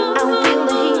the heat. I feel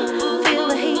the heat. Feel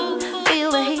the heat. Feel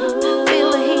the heat. Feel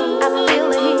the heat. I feel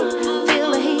the heat. Feel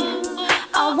the heat.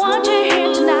 I want you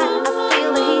here tonight. I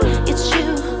feel the heat. It's you.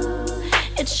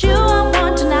 It's you I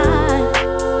want tonight.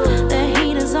 The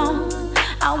heat is on.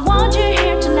 I want you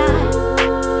here tonight.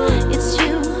 It's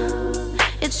you.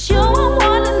 It's you I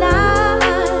want tonight.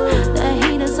 The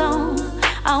heat is on.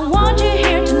 I want you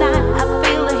here tonight. I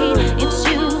feel the heat. It's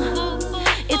you.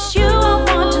 It's you I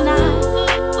want tonight.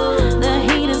 The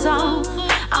heat is on.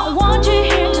 I want you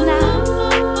here tonight.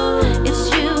 It's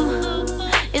you.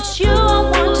 It's you I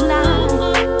want tonight.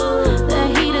 The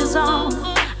heat is on.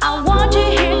 I want you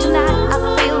here tonight. I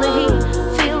feel the heat.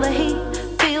 Feel the heat.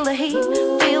 Feel the heat.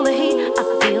 Feel the heat. I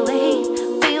feel the heat.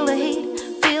 Feel the heat.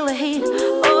 Feel the heat.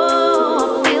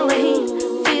 Oh, I feel the heat.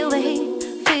 Feel the heat.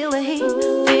 Feel the heat.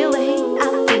 Feel the heat. I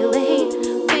feel the heat.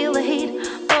 Feel the heat.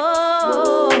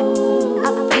 Oh, I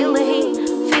feel the heat.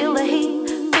 Feel the heat.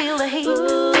 Feel the heat.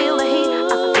 Feel the heat. I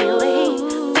feel the heat.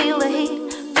 Feel the heat.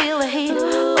 Feel the heat.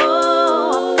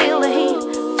 Oh, I feel the heat.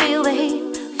 Feel the heat.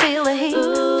 Feel the heat.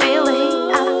 Feel the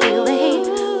heat. I feel the heat.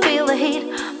 Feel the heat.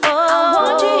 Oh, I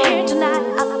want you here tonight.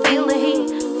 I feel the heat.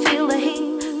 Feel the heat.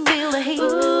 Feel the heat.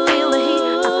 Feel the heat.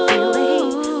 I feel the heat.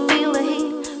 Feel the heat.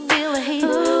 Feel the heat. Oh,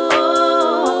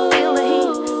 I feel the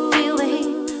heat. Feel the heat.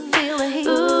 Feel the heat.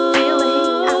 Feel the heat.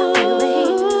 I feel the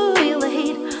heat. Feel the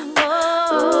heat. Oh,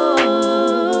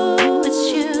 it's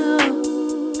you.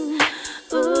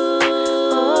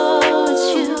 Oh, it's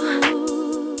you.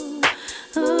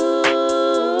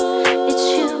 Ooh, it's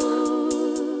you.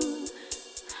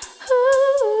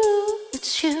 Ooh,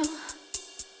 it's you.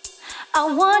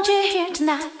 I want you here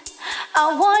tonight.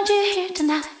 I want you here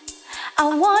tonight.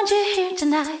 I want you here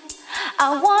tonight.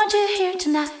 I want you here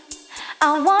tonight.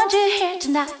 I want you here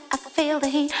tonight. I feel the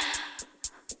heat.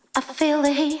 I feel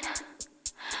the heat.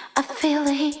 I feel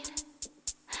the heat.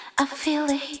 I feel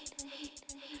the heat.